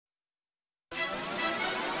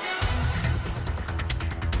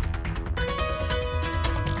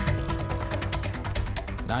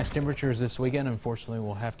Nice temperatures this weekend. Unfortunately,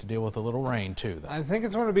 we'll have to deal with a little rain too, though. I think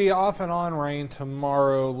it's going to be off and on rain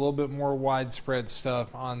tomorrow, a little bit more widespread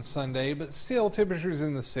stuff on Sunday, but still temperatures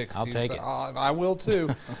in the 60s. I'll take it. I will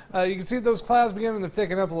too. You can see those clouds beginning to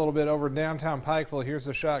thicken up a little bit over downtown Pikeville. Here's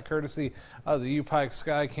a shot courtesy of the U-Pike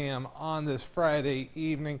Skycam on this Friday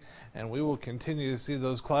evening, and we will continue to see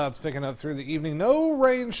those clouds picking up through the evening. No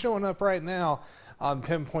rain showing up right now on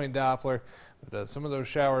Pinpoint Doppler, but some of those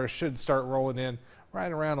showers should start rolling in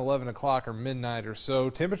right around 11 o'clock or midnight or so.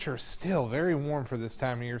 Temperature still very warm for this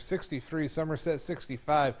time of year. 63 Somerset,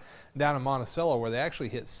 65 down in Monticello, where they actually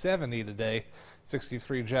hit 70 today.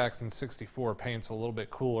 63 Jackson, 64 Paintsville, a little bit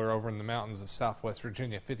cooler over in the mountains of Southwest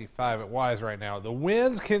Virginia. 55 at Wise right now. The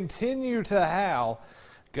winds continue to howl.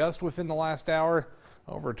 Gust within the last hour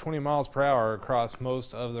over 20 miles per hour across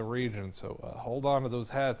most of the region. So hold on to those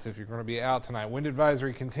hats if you're going to be out tonight. Wind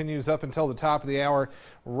advisory continues up until the top of the hour,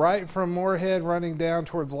 right from Moorhead running down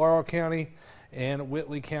towards Laurel County and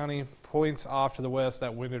Whitley County. Points off to the west.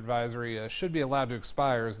 That wind advisory should be allowed to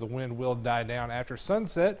expire as the wind will die down after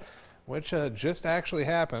sunset, which just actually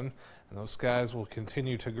happened. And those skies will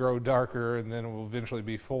continue to grow darker, and then it will eventually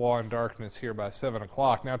be full-on darkness here by 7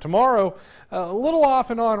 o'clock. Now tomorrow, a little off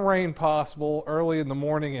and on rain possible early in the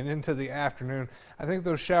morning and into the afternoon. I think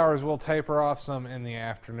those showers will taper off some in the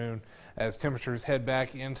afternoon as temperatures head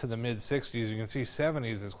back into the mid-60s. You can see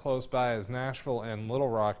 70s as close by as Nashville and Little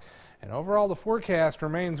Rock. And overall, the forecast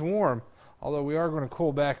remains warm, although we are going to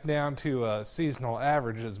cool back down to seasonal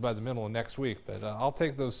averages by the middle of next week. But I'll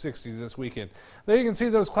take those 60s this weekend. There you can see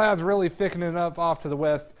those clouds really thickening up off to the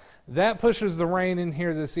west. That pushes the rain in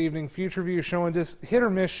here this evening. Future View showing just hit or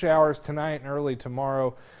miss showers tonight and early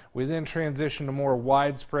tomorrow. We then transition to more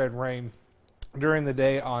widespread rain during the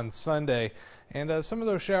day on Sunday. And some of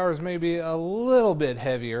those showers may be a little bit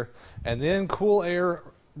heavier. And then cool air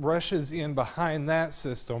rushes in behind that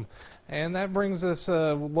system, and that brings us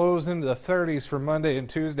lows into the 30s for Monday and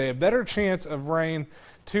Tuesday. A better chance of rain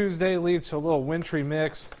Tuesday leads to a little wintry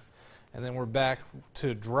mix, and then we're back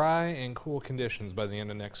to dry and cool conditions by the end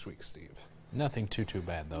of next week, Steve. Nothing too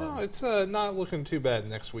bad, though. No, it's not looking too bad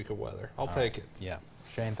next week of weather. I'll take it. Yeah.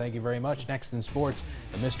 Shane, thank you very much. Next in sports,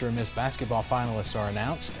 the Mr. and Miss Basketball finalists are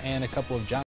announced, and a couple of